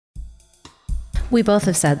We both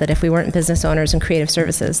have said that if we weren't business owners and creative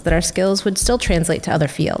services, that our skills would still translate to other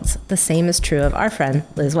fields. The same is true of our friend,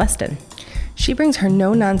 Lis Weston. She brings her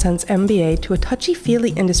no-nonsense MBA to a touchy-feely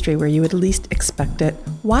industry where you would least expect it,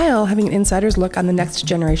 while having an insider's look on the next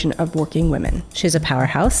generation of working women. She's a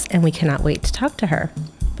powerhouse, and we cannot wait to talk to her.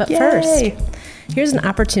 But Yay! First, here's an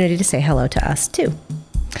opportunity to say hello to us, too.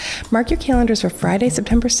 Mark your calendars for Friday,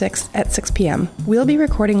 September 6th at 6 p.m. We'll be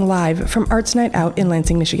recording live from Arts Night Out in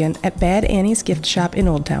Lansing, Michigan at Bad Annie's Gift Shop in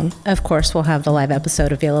Old Town. Of course, we'll have the live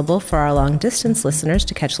episode available for our long-distance listeners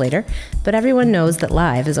to catch later, but everyone knows that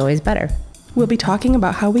live is always better. We'll be talking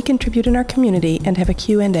about how we contribute in our community and have a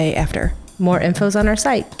Q&A after. More info's on our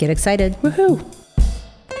site. Get excited. Woohoo!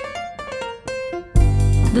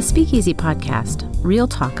 The Speakeasy Podcast, real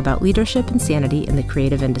talk about leadership and sanity in the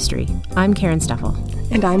creative industry. I'm Karen Steffel.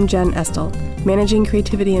 And I'm Jen Estel. Managing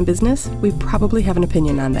creativity in business, we probably have an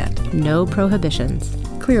opinion on that. No prohibitions.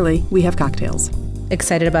 Clearly, we have cocktails.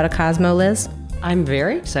 Excited about a Cosmo, Liz? I'm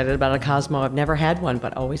very excited about a Cosmo. I've never had one,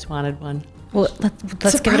 but always wanted one. Well,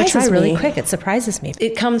 let's give it a try really quick. It surprises me.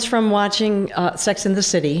 It comes from watching Sex and the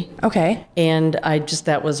City. Okay. And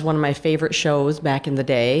that was one of my favorite shows back in the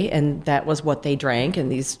day, and that was what they drank in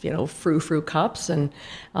these, frou-frou cups. And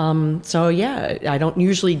so, yeah, I don't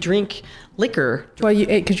usually drink liquor. Well,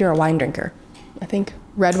 because you're a wine drinker. I think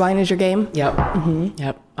red wine is your game. Yep. Mm-hmm.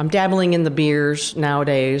 Yep. I'm dabbling in the beers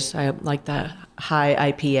nowadays. I like the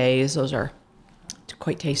high IPAs. Those are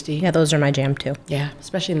quite tasty. Yeah, those are my jam, too. Yeah,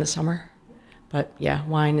 especially in the summer. But yeah,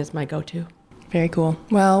 wine is my go-to. Very cool.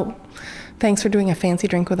 Well, thanks for doing a fancy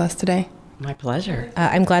drink with us today. My pleasure.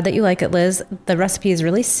 I'm glad that you like it, Liz. The recipe is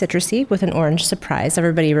really citrusy with an orange surprise.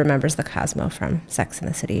 Everybody remembers the Cosmo from Sex and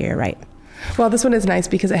the City. You're right. Well, this one is nice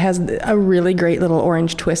because it has a really great little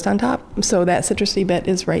orange twist on top. So that citrusy bit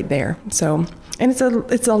is right there. So, and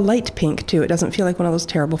it's a light pink too. It doesn't feel like one of those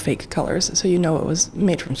terrible fake colors. So it was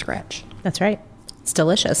made from scratch. That's right. It's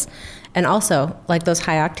delicious. And also, like those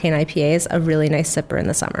high-octane IPAs, a really nice sipper in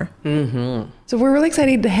the summer. Mm-hmm. So we're really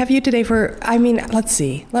excited to have you today let's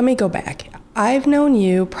see. Let me go back. I've known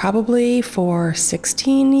you probably for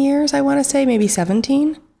 16 years, I want to say, maybe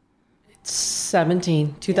 17.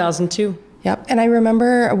 17, 2002. Yep. And I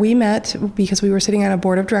remember we met because we were sitting on a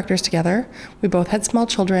board of directors together. We both had small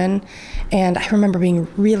children. And I remember being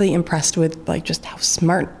really impressed with just how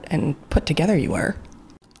smart and put together you were.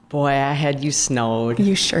 Boy, I had you snowed.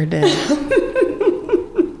 You sure did.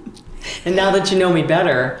 And now that you know me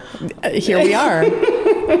better, here we are.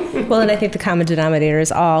 Well, and I think the common denominator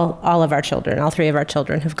is all of our children, all three of our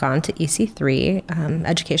children have gone to EC3,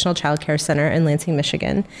 Educational Child Care Center in Lansing,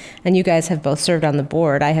 Michigan. And you guys have both served on the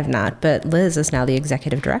board. I have not, but Liz is now the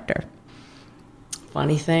executive director.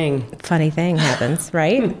 Funny thing happens,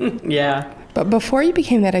 right? Yeah. But before you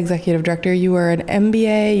became that executive director, you were an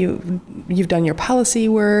MBA, you've done your policy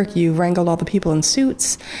work, you've wrangled all the people in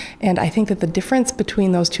suits, and I think that the difference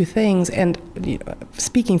between those two things, and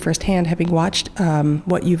speaking firsthand, having watched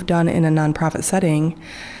what you've done in a nonprofit setting,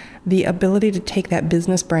 the ability to take that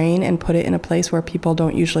business brain and put it in a place where people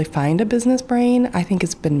don't usually find a business brain, I think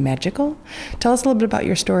has been magical. Tell us a little bit about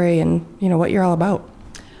your story and what you're all about.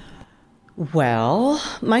 Well,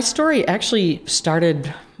 my story actually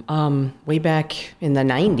started way back in the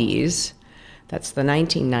 90s. That's the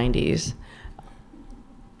 1990s.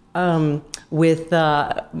 With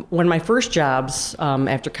one of my first jobs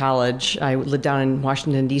after college, I lived down in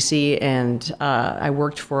Washington, D.C., and I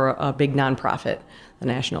worked for a big nonprofit, the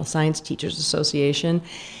National Science Teachers Association,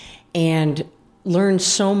 and learned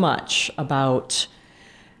so much about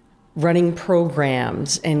running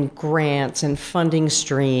programs and grants and funding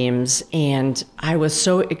streams. And I was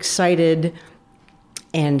so excited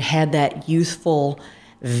and had that youthful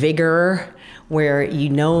vigor where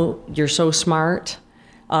you're so smart.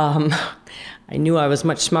 I knew I was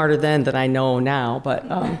much smarter then than I know now, but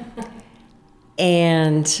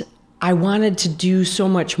and I wanted to do so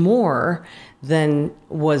much more than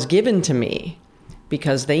was given to me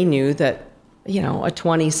because they knew that, a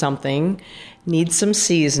 20-something needs some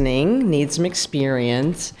seasoning, needs some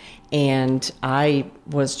experience, and I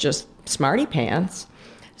was just smarty pants.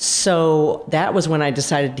 So that was when I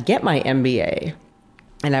decided to get my MBA.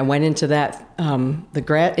 And I went into that,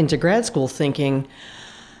 into grad school thinking,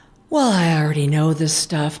 well, I already know this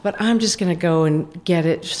stuff, but I'm just going to go and get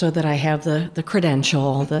it so that I have the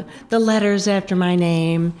credential, the letters after my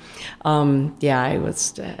name. I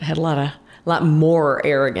had a lot more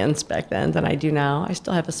arrogance back then than I do now. I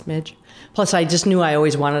still have a smidge. Plus, I just knew I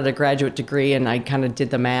always wanted a graduate degree, and I kind of did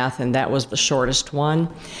the math, and that was the shortest one.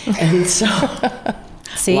 And so...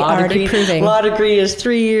 See, already proving. Law degree is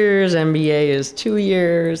 3 years, MBA is 2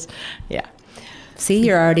 years. Yeah. See,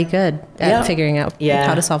 you're already good at figuring out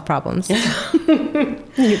how to solve problems in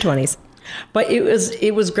your 20s. But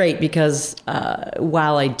it was great because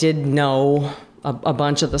while I did know a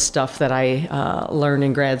bunch of the stuff that I learned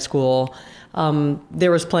in grad school,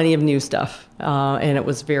 there was plenty of new stuff, and it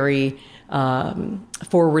was very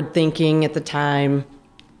forward thinking at the time.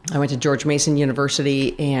 I went to George Mason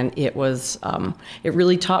University, and it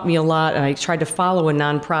really taught me a lot. And I tried to follow a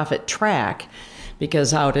nonprofit track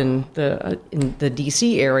because out in the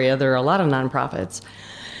DC area there are a lot of nonprofits.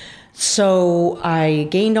 So I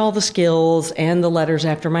gained all the skills and the letters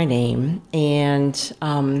after my name, and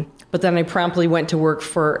but then I promptly went to work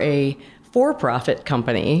for a for-profit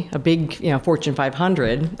company, a big Fortune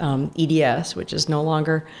 500 EDS, which is no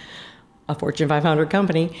longer a Fortune 500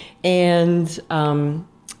 company, and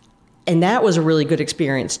that was a really good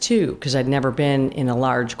experience too, because I'd never been in a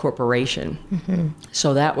large corporation. Mm-hmm.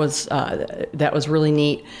 So that was really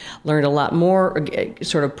neat. Learned a lot more.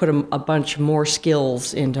 Sort of put a bunch more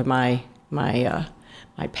skills into my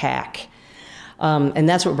pack, and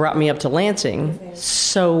that's what brought me up to Lansing.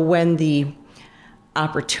 So when the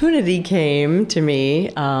opportunity came to me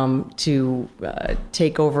to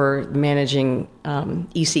take over managing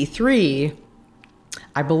EC3,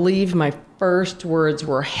 I believe my first words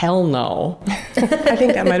were hell no. I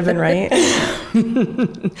think that might have been right.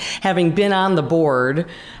 Having been on the board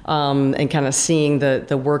and kind of seeing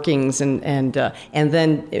the workings and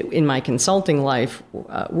then in my consulting life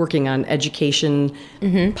working on education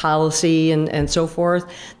policy and so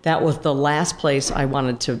forth, that was the last place I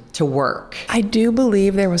wanted to work. I do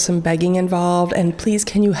believe there was some begging involved, and please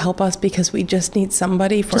can you help us because we just need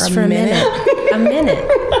somebody for a minute. A minute.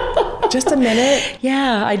 Just a minute?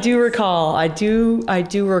 Yeah, I do recall. I do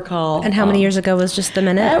recall. And how many years ago was just the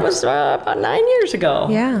minute? That was about 9 years ago.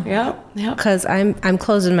 Yeah. Yeah. Because I'm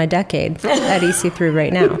closing my decade at EC3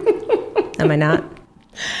 right now. Am I not?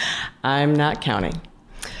 I'm not counting.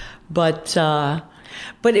 But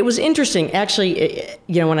it was interesting. Actually,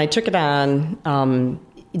 when I took it on,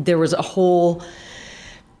 there was a whole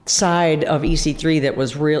side of EC3 that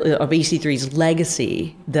was of EC3's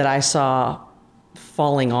legacy that I saw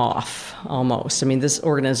falling off almost. I mean, this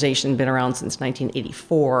organization had been around since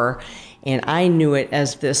 1984, and I knew it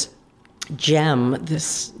as this gem,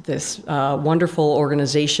 this wonderful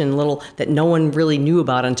organization, that no one really knew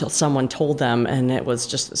about until someone told them, and it was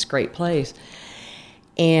just this great place.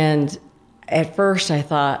 And at first I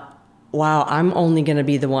thought, wow, I'm only going to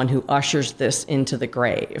be the one who ushers this into the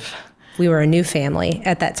grave. We were a new family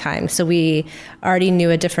at that time, so we already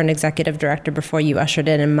knew a different executive director before you ushered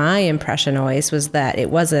in, and my impression always was that it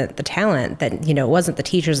wasn't the talent, that it wasn't the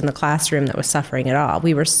teachers in the classroom that was suffering at all.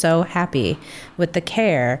 We were so happy with the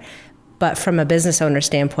care, but from a business owner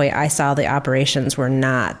standpoint, I saw the operations were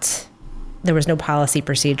not, there was no policy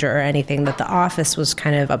procedure or anything, that the office was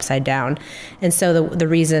kind of upside down. And so the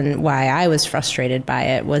reason why I was frustrated by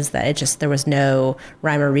it was that there was no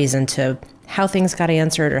rhyme or reason to how things got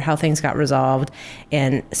answered or how things got resolved.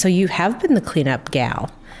 And so you have been the cleanup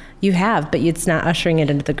gal. You have, but it's not ushering it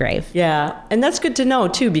into the grave. Yeah, and that's good to know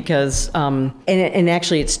too, because and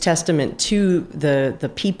actually it's testament to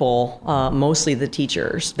the people, mostly the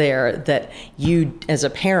teachers there, that you as a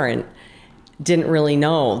parent didn't really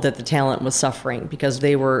know that the talent was suffering, because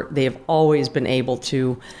they have always been able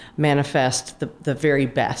to manifest the very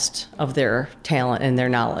best of their talent and their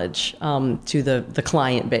knowledge to the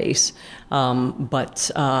client base. And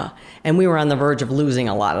we were on the verge of losing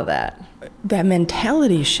a lot of that. That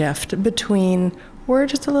mentality shift between we're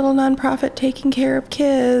just a little nonprofit taking care of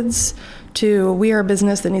kids to we are a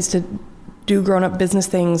business that needs to do grown-up business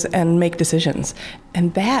things and make decisions.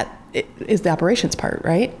 And that is the operations part,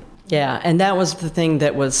 right? Yeah, and that was the thing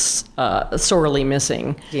that was sorely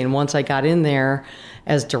missing. And once I got in there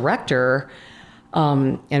as director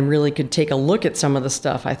and really could take a look at some of the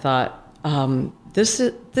stuff, I thought,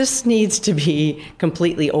 this needs to be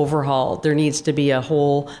completely overhauled. There needs to be a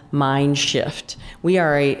whole mind shift. We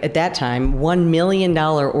are, at that time, $1 million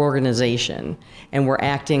organization, and we're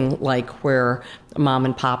acting like we're a mom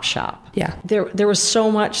and pop shop. Yeah. There was so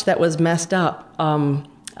much that was messed up.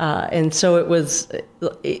 And so it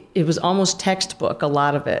was almost textbook, a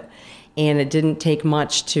lot of it, and it didn't take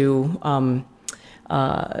much to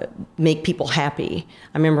make people happy.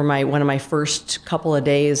 I remember one of my first couple of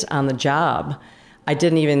days on the job, I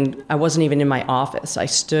wasn't even in my office. I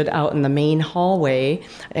stood out in the main hallway.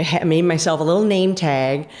 I made myself a little name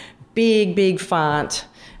tag, big font,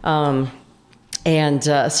 so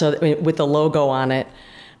with the logo on it,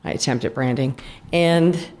 my attempt at branding,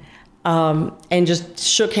 and just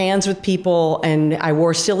shook hands with people, and I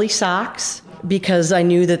wore silly socks because I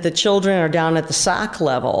knew that the children are down at the sock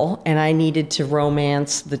level, and I needed to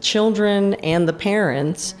romance the children and the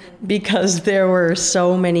parents, because there were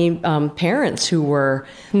so many parents who were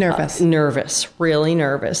really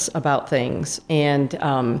nervous about things, and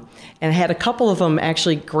I had a couple of them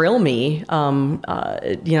actually grill me,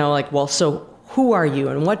 like, well, so who are you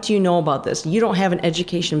and what do you know about this? You don't have an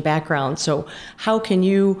education background, so how can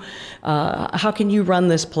you run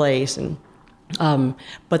this place? And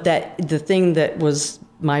but that the thing that was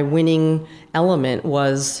my winning element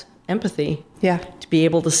was empathy. Yeah. To be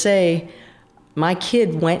able to say, my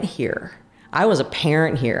kid went here. I was a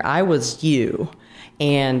parent here. I was you,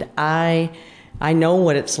 and I know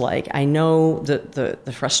what it's like. I know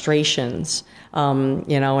the frustrations,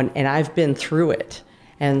 and I've been through it.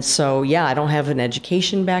 And so, yeah, I don't have an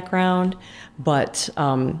education background, but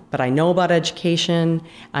I know about education.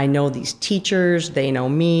 I know these teachers, they know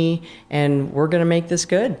me, and we're going to make this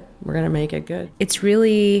good. We're going to make it good. It's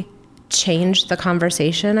really changed the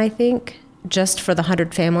conversation, I think, just for the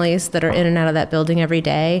 100 families that are in and out of that building every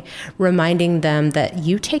day, reminding them that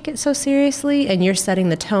you take it so seriously and you're setting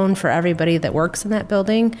the tone for everybody that works in that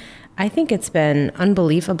building. I think it's been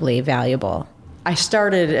unbelievably valuable. I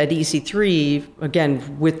started at EC3,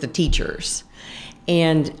 again, with the teachers.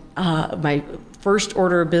 And my first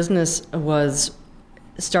order of business was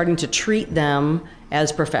starting to treat them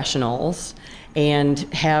as professionals and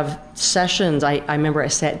have sessions. I remember I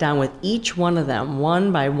sat down with each one of them,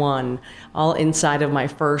 one by one, all inside of my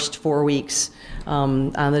first 4 weeks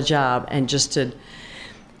on the job, and just to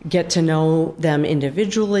get to know them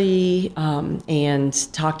individually,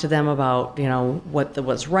 and talk to them about, what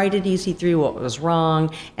was right at EC3, what was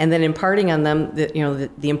wrong, and then imparting on them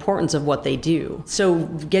the importance of what they do. So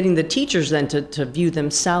getting the teachers then to view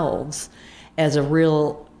themselves as a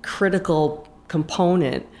real critical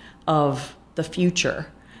component of the future,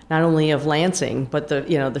 not only of Lansing, but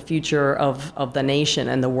the future of the nation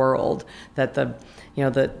and the world. That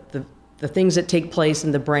the things that take place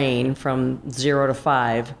in the brain from 0 to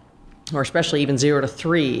 5, or especially even 0 to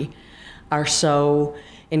 3, are so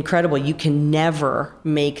incredible. You can never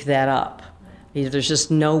make that up. There's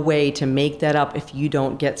just no way to make that up if you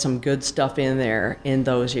don't get some good stuff in there in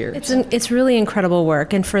those years. It's really incredible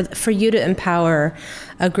work, and for you to empower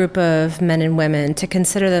a group of men and women to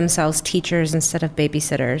consider themselves teachers instead of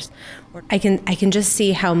babysitters, I can just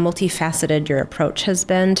see how multifaceted your approach has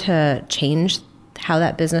been to change how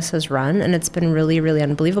that business has run, and it's been really, really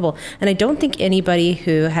unbelievable. And I don't think anybody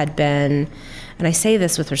who had been, and I say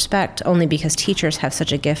this with respect only because teachers have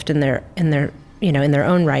such a gift in their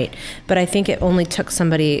own right, but I think it only took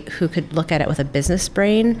somebody who could look at it with a business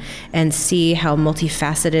brain and see how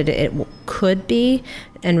multifaceted it could be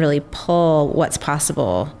and really pull what's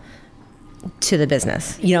possible to the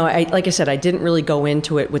business. Like I said, I didn't really go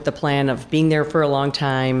into it with the plan of being there for a long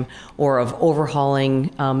time or of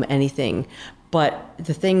overhauling anything. But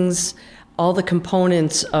all the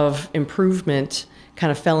components of improvement kind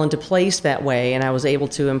of fell into place that way, and I was able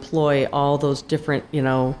to employ all those different,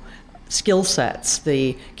 skill sets,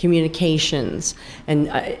 the communications, and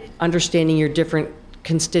understanding your different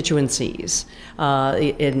constituencies,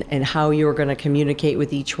 and how you were going to communicate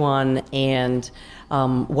with each one, and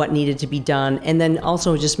what needed to be done, and then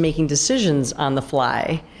also just making decisions on the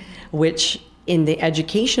fly, which in the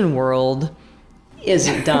education world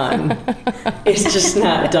isn't done. It's just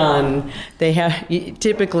not done. They have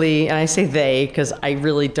typically, and I say they because I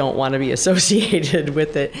really don't want to be associated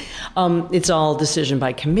with it. It's all decision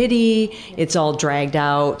by committee. It's all dragged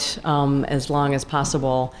out as long as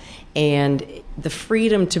possible, and the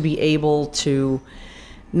freedom to be able to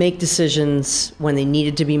make decisions when they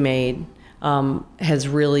needed to be made has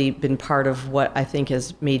really been part of what I think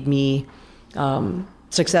has made me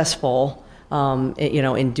successful.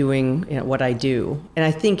 In doing what I do. And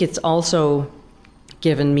I think it's also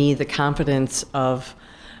given me the confidence of,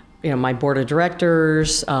 my board of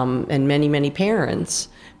directors and many, many parents,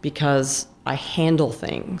 because I handle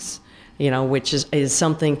things, which is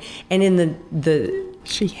something. And in the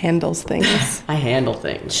she handles things. I handle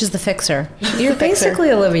things. She's the fixer. You're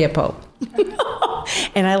basically Olivia Pope.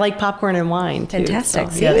 And I like popcorn and wine too.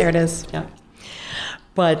 Fantastic. So, yeah, there it is. Yeah.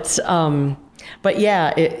 But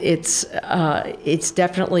yeah, it's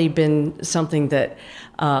definitely been something that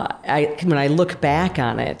when I look back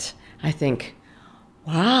on it, I think,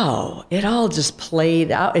 wow, it all just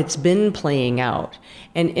played out. It's been playing out.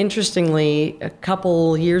 And interestingly, a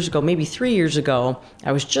couple years ago, maybe 3 years ago,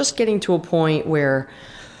 I was just getting to a point where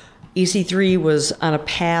EC3 was on a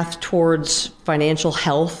path towards financial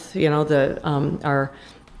health.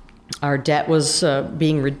 our debt was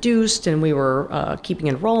being reduced, and we were keeping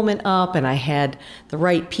enrollment up, and I had the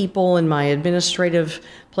right people in my administrative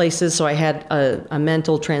places, so I had a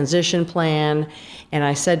mental transition plan, and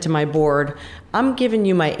I said to my board, I'm giving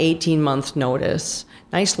you my 18-month notice.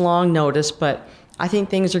 Nice long notice, but I think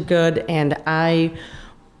things are good, and I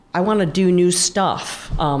want to do new stuff,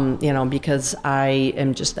 because I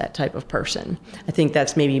am just that type of person. I think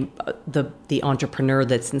that's maybe the entrepreneur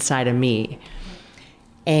that's inside of me.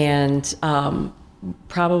 And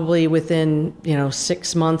probably within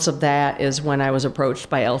 6 months of that is when I was approached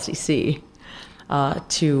by LCC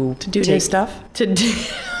to do new stuff. To do,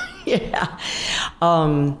 yeah,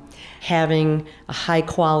 having a high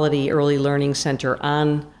quality early learning center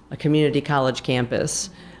on a community college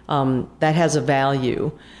campus that has a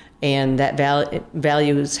value, and that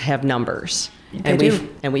values have numbers.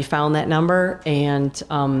 And we found that number, and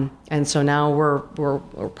so now we're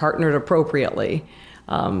partnered appropriately.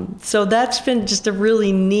 So that's been just a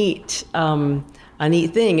really neat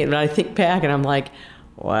thing. And I think back and I'm like,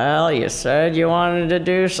 well, you said you wanted to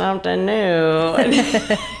do something new.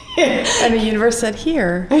 And the universe said,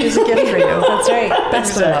 here is a gift for you. That's right.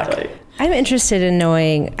 Best of luck. I'm interested in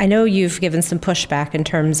knowing, I know you've given some pushback in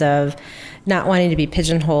terms of not wanting to be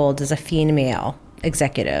pigeonholed as a female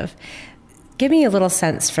executive. Give me a little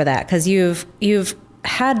sense for that, because you've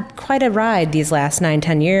had quite a ride these last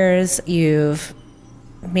 9-10 years. You've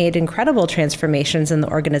made incredible transformations in the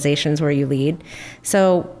organizations where you lead.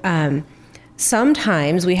 So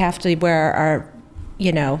sometimes we have to wear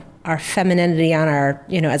our femininity on our,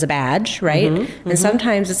 as a badge, right? Mm-hmm. And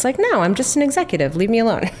sometimes it's like, no, I'm just an executive. Leave me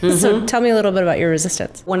alone. Mm-hmm. So tell me a little bit about your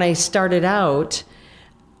resistance. When I started out,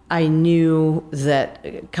 I knew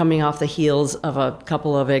that coming off the heels of a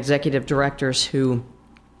couple of executive directors who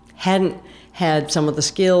hadn't had some of the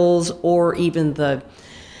skills or even the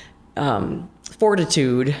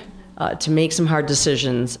fortitude to make some hard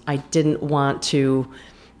decisions, I didn't want to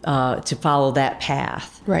follow that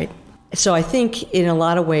path. Right. So I think in a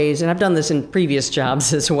lot of ways, and I've done this in previous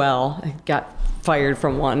jobs as well, I got fired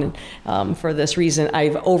from one for this reason.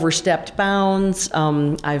 I've overstepped bounds.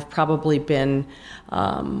 I've probably been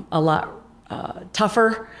a lot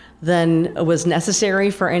tougher than was necessary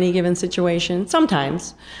for any given situation,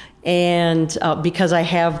 sometimes. And because I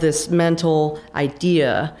have this mental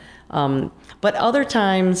idea, but other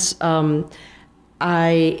times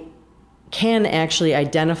I can actually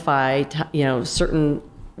identify, certain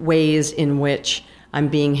ways in which I'm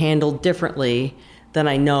being handled differently than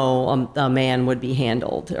I know a man would be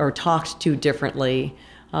handled, or talked to differently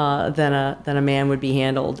than a man would be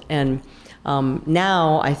handled. And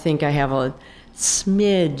now I think I have a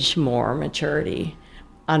smidge more maturity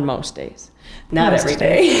on most days. Not every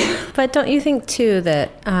day. But don't you think too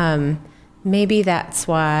that maybe that's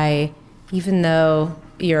why, even though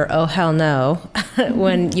you're oh hell no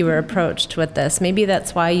when you were approached with this, maybe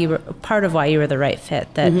that's why you were part of why you were the right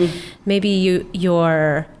fit, that maybe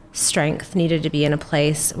your strength needed to be in a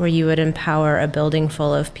place where you would empower a building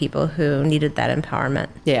full of people who needed that empowerment.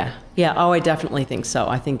 Yeah. Oh, I definitely think so.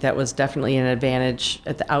 I think that was definitely an advantage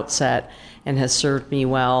at the outset and has served me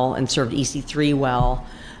well and served EC3 well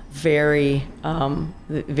very,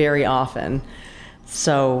 very often.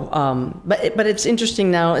 So, but it's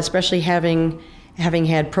interesting now, especially having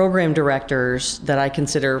had program directors that I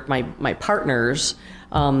consider my partners,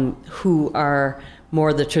 who are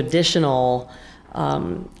more the traditional,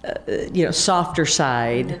 softer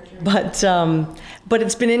side. But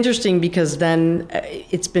it's been interesting because then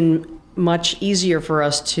it's been much easier for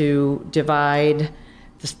us to divide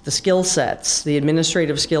the skill sets, the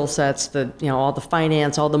administrative skill sets, all the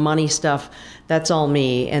finance, all the money stuff, that's all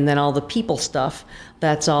me. And then all the people stuff,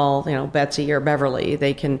 that's all, Betsy or Beverly.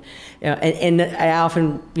 They can, and I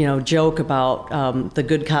often, joke about the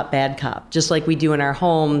good cop, bad cop, just like we do in our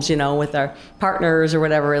homes, with our partners or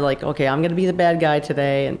whatever, like, okay, I'm going to be the bad guy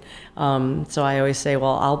today. And so I always say,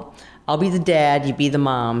 well, I'll be the dad, you be the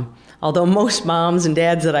mom. Although most moms and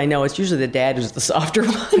dads that I know, it's usually the dad who's the softer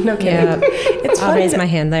one. No kidding. Yeah. I'll raise my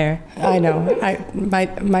hand there. I know.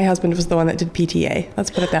 My husband was the one that did PTA. Let's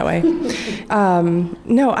put it that way.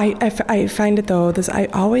 No, I find it though. I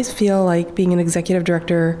always feel like being an executive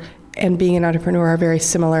director and being an entrepreneur are very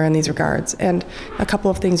similar in these regards. And a couple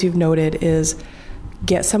of things you've noted is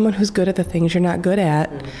get someone who's good at the things you're not good at.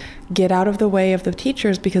 Mm-hmm. Get out of the way of the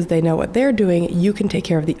teachers because they know what they're doing. You can take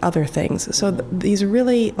care of the other things. So these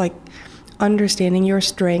really, like, understanding your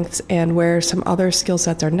strengths and where some other skill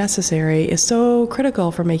sets are necessary is so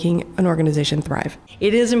critical for making an organization thrive.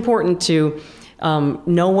 It is important to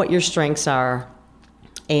know what your strengths are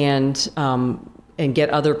and and get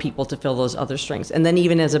other people to fill those other strengths. And then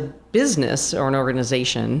even as a business or an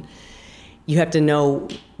organization, you have to know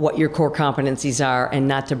what your core competencies are and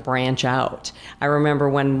not to branch out. I remember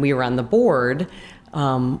when we were on the board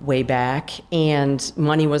way back and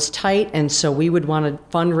money was tight, and so we would want to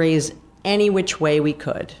fundraise any which way we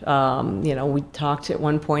could. We talked at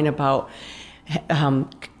one point about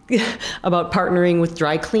partnering with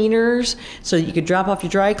dry cleaners so that you could drop off your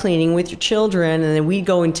dry cleaning with your children, and then we'd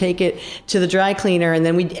go and take it to the dry cleaner, and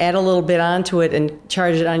then we'd add a little bit onto it and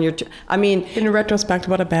charge it on your... in retrospect,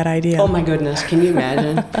 what a bad idea. Oh my goodness, can you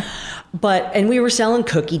imagine? And we were selling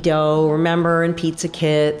cookie dough, remember, and pizza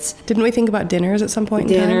kits. Didn't we think about dinners at some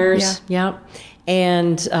point in time? Dinners, yeah.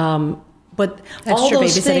 And, but all extra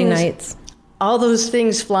those babysitting things, nights. all those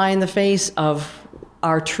things fly in the face of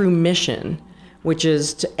our true mission, which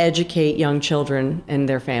is to educate young children and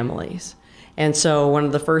their families. And so one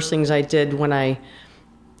of the first things I did when I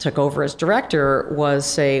took over as director was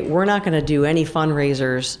say, we're not going to do any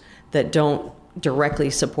fundraisers that don't directly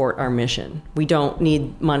support our mission. We don't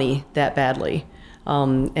need money that badly.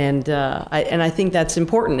 I think that's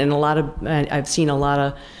important. And I've seen a lot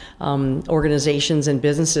of organizations and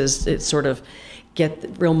businesses that sort of get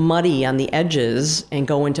real muddy on the edges and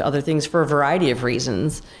go into other things for a variety of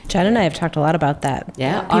reasons. Jen and I have talked a lot about that.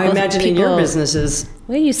 Yeah, I imagine in your businesses.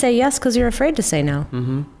 Well, you say yes because you're afraid to say no.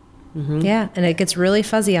 Mm-hmm. Mm-hmm. Yeah, and it gets really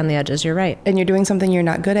fuzzy on the edges. You're right. And you're doing something you're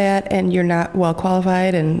not good at, and you're not well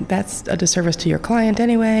qualified, and that's a disservice to your client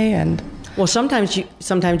anyway. And well, sometimes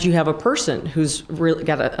you have a person who's really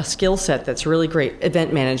got a skill set that's really great,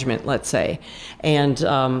 event management, let's say, and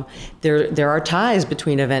there are ties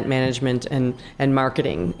between event management and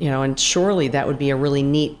marketing, and surely that would be a really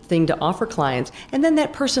neat thing to offer clients. And then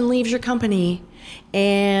that person leaves your company,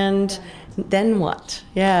 and then what?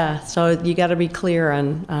 Yeah, so you got to be clear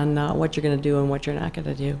on what you're going to do and what you're not going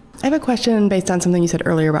to do. I have a question based on something you said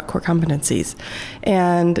earlier about core competencies,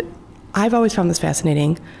 and I've always found this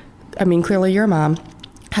fascinating. Clearly you're a mom.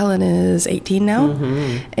 Helen is 18 now,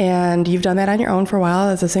 mm-hmm. and you've done that on your own for a while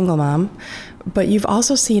as a single mom, but you've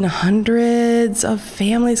also seen hundreds of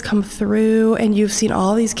families come through, and you've seen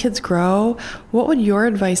all these kids grow. What would your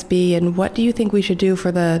advice be, and what do you think we should do for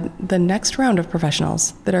the next round of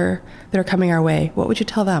professionals that are coming our way? What would you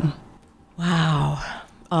tell them? Wow.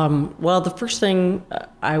 Well, the first thing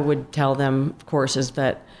I would tell them, of course, is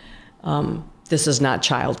that this is not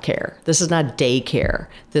childcare. This is not daycare.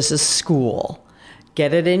 This is school.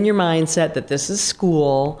 Get it in your mindset that this is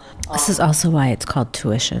school. This is also why it's called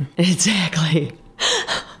tuition. Exactly.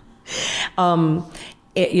 So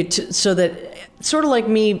that sort of like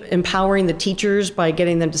me empowering the teachers by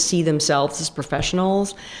getting them to see themselves as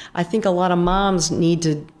professionals, I think a lot of moms need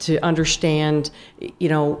to understand,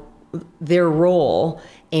 their role,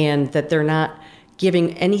 and that they're not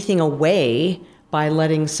giving anything away by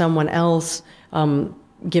letting someone else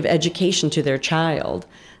give education to their child.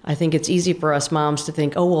 I think it's easy for us moms to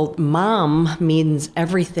think, oh, well, mom means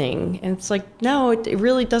everything. And it's like, no, it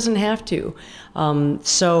really doesn't have to.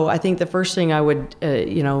 So I think the first thing I would,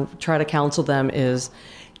 try to counsel them is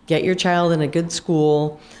get your child in a good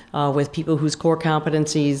school with people whose core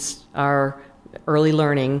competencies are early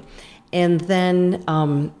learning, and then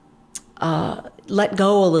let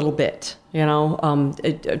go a little bit,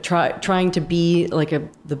 trying to be like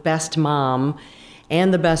the best mom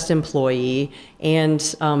and the best employee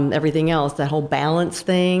and everything else, that whole balance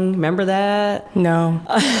thing. Remember that? No.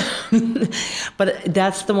 But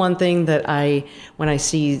that's the one thing that when I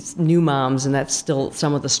see new moms, and that's still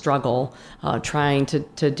some of the struggle, trying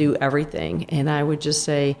to do everything. And I would just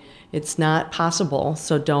say, it's not possible,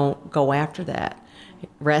 so don't go after that.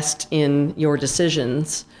 Rest in your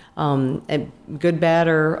decisions, and good, bad,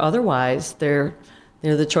 or otherwise. They're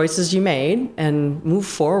the choices you made, and move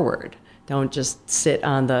forward. Don't just sit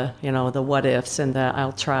on the what ifs and the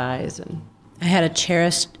I'll tries. And I had a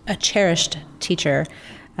cherished teacher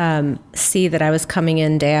see that I was coming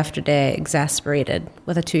in day after day exasperated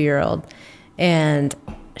with a 2-year-old, and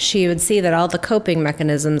she would see that all the coping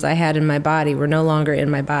mechanisms I had in my body were no longer in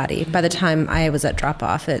my body by the time I was at drop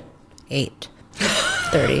off at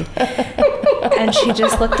 8:30. And she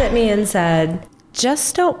just looked at me and said,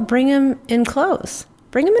 just don't bring him in clothes.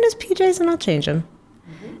 Bring him in his PJs and I'll change him.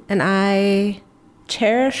 Mm-hmm. And I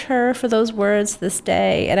cherish her for those words this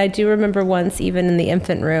day. And I do remember once, even in the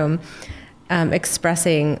infant room,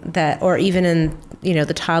 expressing that, or even in,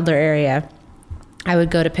 the toddler area, I would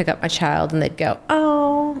go to pick up my child and they'd go,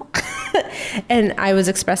 oh. And I was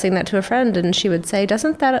expressing that to a friend, and she would say,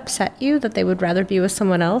 doesn't that upset you that they would rather be with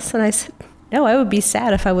someone else? And I said, no, I would be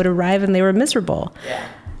sad if I would arrive and they were miserable. Yeah.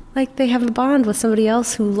 Like they have a bond with somebody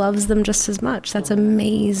else who loves them just as much. That's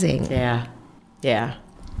amazing. Yeah. Yeah.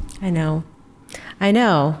 I know.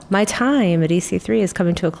 My time at EC3 is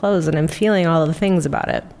coming to a close, and I'm feeling all of the things about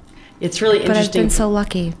it. It's really interesting. But I've been so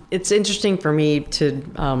lucky. It's interesting for me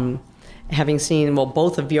to, having seen,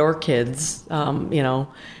 both of your kids,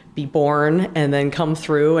 be born and then come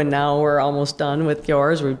through, and now we're almost done with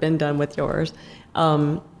yours. We've been done with yours.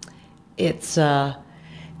 And some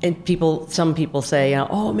people say,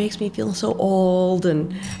 it makes me feel so old,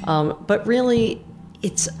 but really,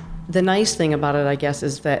 it's the nice thing about it, I guess,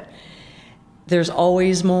 is that there's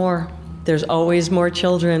always more. There's always more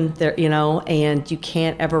children there, and you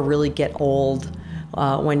can't ever really get old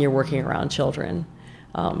when you're working around children.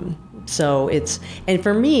 So and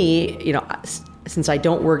for me, since I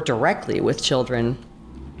don't work directly with children,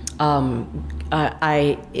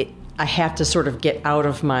 I have to sort of get out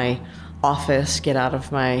of my office, get out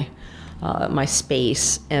of my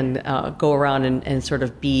space, and go around and sort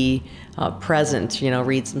of be present,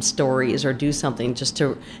 read some stories or do something just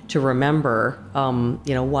to remember,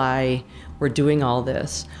 why we're doing all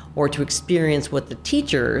this, or to experience what the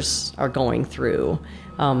teachers are going through.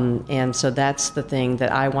 And so that's the thing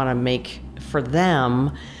that I want to make for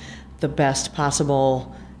them the best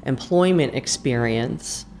possible employment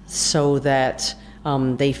experience, so that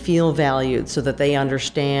they feel valued, so that they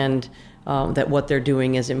understand that what they're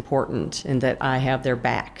doing is important and that I have their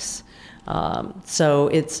backs. So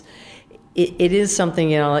it is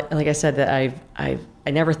something, like I said, that I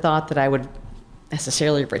never thought that I would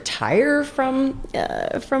necessarily retire from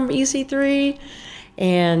EC3,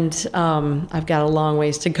 and I've got a long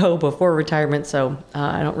ways to go before retirement, so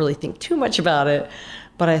I don't really think too much about it.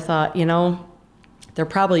 But I thought, there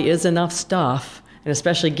probably is enough stuff, and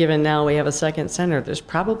especially given now we have a second center, there's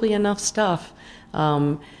probably enough stuff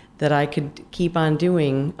that I could keep on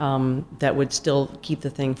doing that would still keep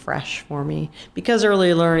the thing fresh for me. Because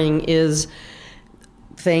early learning is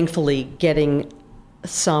thankfully getting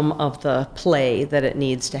some of the play that it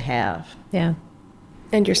needs to have. Yeah.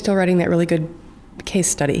 And you're still writing that really good case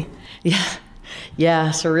study. Yeah,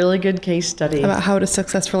 it's a really good case study. About how to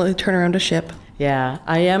successfully turn around a ship. Yeah,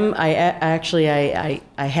 I am. I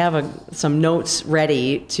have some notes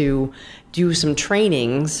ready to do some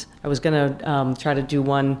trainings. I was going to try to do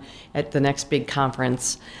one at the next big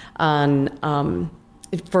conference on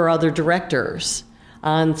for other directors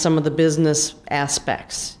on some of the business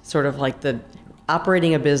aspects, sort of like the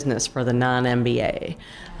operating a business for the non-MBA.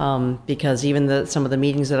 Because even some of the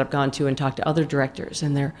meetings that I've gone to and talked to other directors,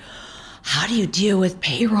 and they're, how do you deal with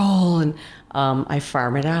payroll? And I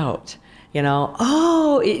farm it out.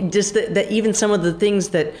 Just that even some of the things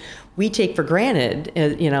that we take for granted,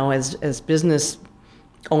 as business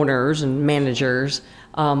owners and managers,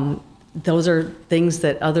 those are things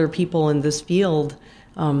that other people in this field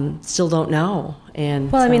still don't know.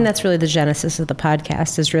 And well, I mean, that's really the genesis of the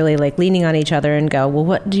podcast, is really like leaning on each other and go, well,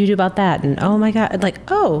 what do you do about that? And oh my God, like,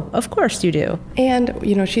 oh, of course you do. And,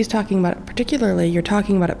 she's talking about it particularly, you're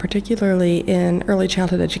talking about it particularly in early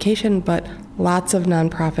childhood education, but lots of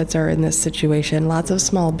nonprofits are in this situation. Lots of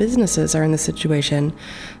small businesses are in this situation.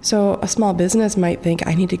 So a small business might think,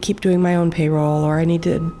 I need to keep doing my own payroll, or I need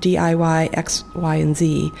to DIY X, Y, and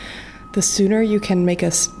Z. The sooner you can make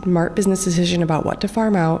a smart business decision about what to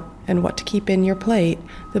farm out and what to keep in your plate,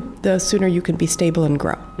 the sooner you can be stable and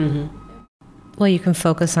grow. Mm-hmm. Well, you can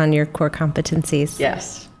focus on your core competencies.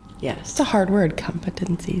 Yes. It's a hard word,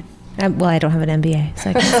 competencies. Well, I don't have an MBA,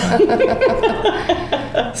 so I can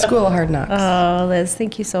say. School of Hard Knocks. Oh, Liz,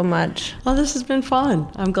 thank you so much. Well, this has been fun.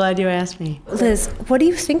 I'm glad you asked me. Liz, what do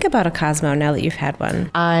you think about a Cosmo now that you've had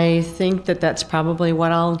one? I think that that's probably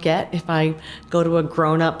what I'll get if I go to a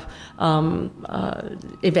grown-up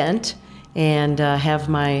event and have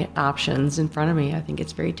my options in front of me. I think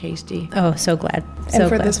it's very tasty. Oh, so glad. And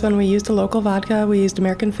for this one, we used a local vodka. We used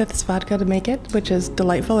American Fifth's vodka to make it, which is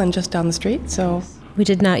delightful and just down the street. So we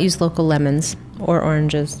did not use local lemons or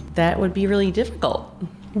oranges. That would be really difficult.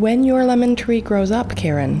 When your lemon tree grows up,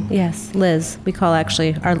 Karen. Yes, Liz. We call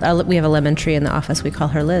actually, we have a lemon tree in the office. We call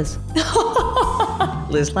her Liz.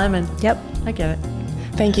 Liz Lemon. Yep. I get it.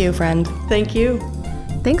 Thank you, friend. Thank you.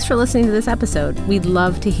 Thanks for listening to this episode. We'd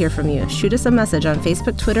love to hear from you. Shoot us a message on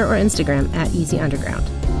Facebook, Twitter, or Instagram at Easy Underground.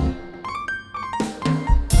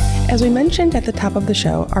 As we mentioned at the top of the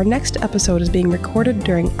show, our next episode is being recorded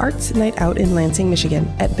during Arts Night Out in Lansing, Michigan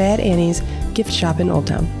at Bad Annie's gift shop in Old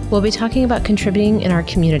Town. We'll be talking about contributing in our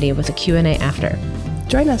community with a Q&A after.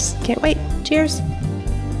 Join us. Can't wait. Cheers.